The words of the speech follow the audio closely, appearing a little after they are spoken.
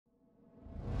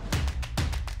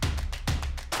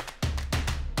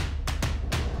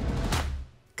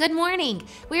Good morning.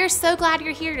 We are so glad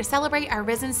you're here to celebrate our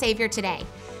risen Savior today.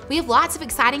 We have lots of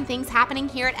exciting things happening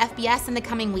here at FBS in the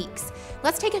coming weeks.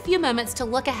 Let's take a few moments to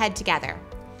look ahead together.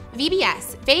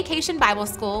 VBS, Vacation Bible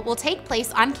School, will take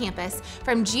place on campus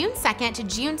from June 2nd to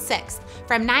June 6th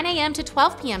from 9 a.m. to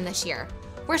 12 p.m. this year.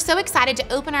 We're so excited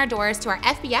to open our doors to our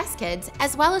FBS kids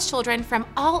as well as children from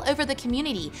all over the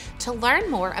community to learn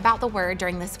more about the Word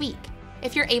during this week.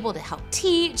 If you're able to help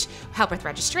teach, help with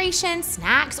registration,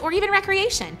 snacks, or even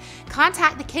recreation,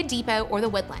 contact the Kid Depot or the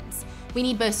Woodlands. We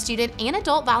need both student and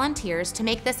adult volunteers to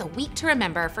make this a week to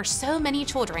remember for so many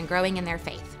children growing in their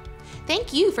faith.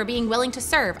 Thank you for being willing to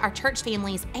serve our church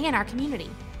families and our community.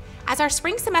 As our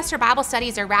spring semester Bible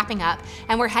studies are wrapping up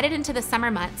and we're headed into the summer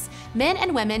months, men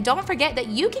and women, don't forget that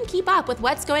you can keep up with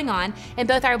what's going on in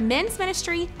both our men's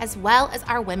ministry as well as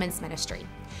our women's ministry.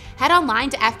 Head online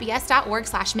to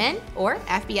fbs.org/men or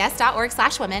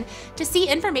fbs.org/women to see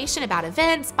information about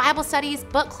events, Bible studies,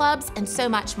 book clubs, and so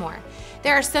much more.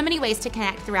 There are so many ways to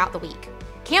connect throughout the week.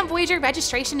 Camp Voyager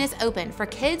registration is open for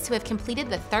kids who have completed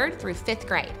the 3rd through 5th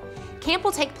grade. Camp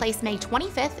will take place May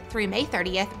 25th through May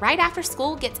 30th, right after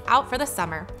school gets out for the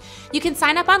summer. You can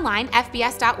sign up online,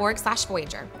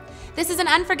 fbs.org/Voyager. This is an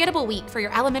unforgettable week for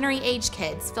your elementary age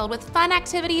kids, filled with fun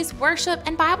activities, worship,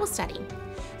 and Bible study.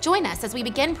 Join us as we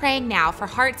begin praying now for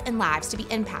hearts and lives to be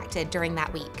impacted during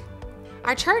that week.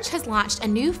 Our church has launched a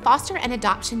new foster and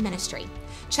adoption ministry.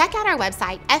 Check out our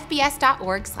website,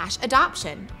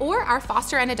 fbs.org/adoption, or our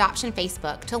Foster and Adoption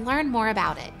Facebook to learn more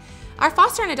about it. Our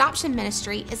foster and adoption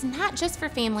ministry is not just for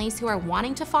families who are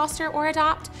wanting to foster or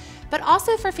adopt, but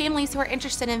also for families who are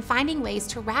interested in finding ways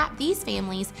to wrap these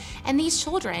families and these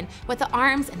children with the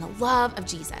arms and the love of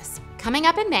Jesus. Coming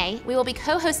up in May, we will be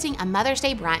co-hosting a Mother's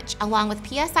Day brunch along with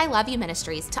PS I Love You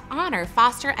Ministries to honor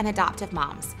foster and adoptive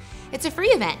moms. It's a free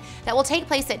event that will take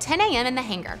place at 10 a.m. in the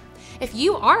hangar. If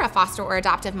you are a foster or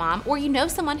adoptive mom, or you know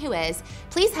someone who is,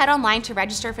 please head online to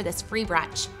register for this free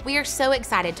brunch. We are so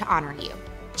excited to honor you.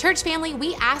 Church family,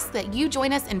 we ask that you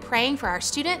join us in praying for our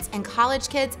students and college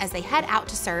kids as they head out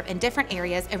to serve in different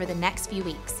areas over the next few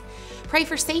weeks. Pray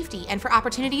for safety and for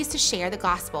opportunities to share the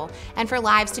gospel and for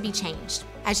lives to be changed.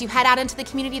 As you head out into the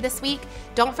community this week,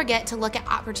 don't forget to look at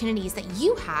opportunities that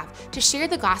you have to share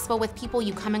the gospel with people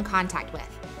you come in contact with.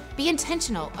 Be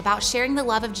intentional about sharing the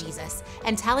love of Jesus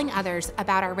and telling others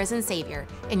about our risen Savior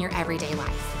in your everyday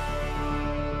life.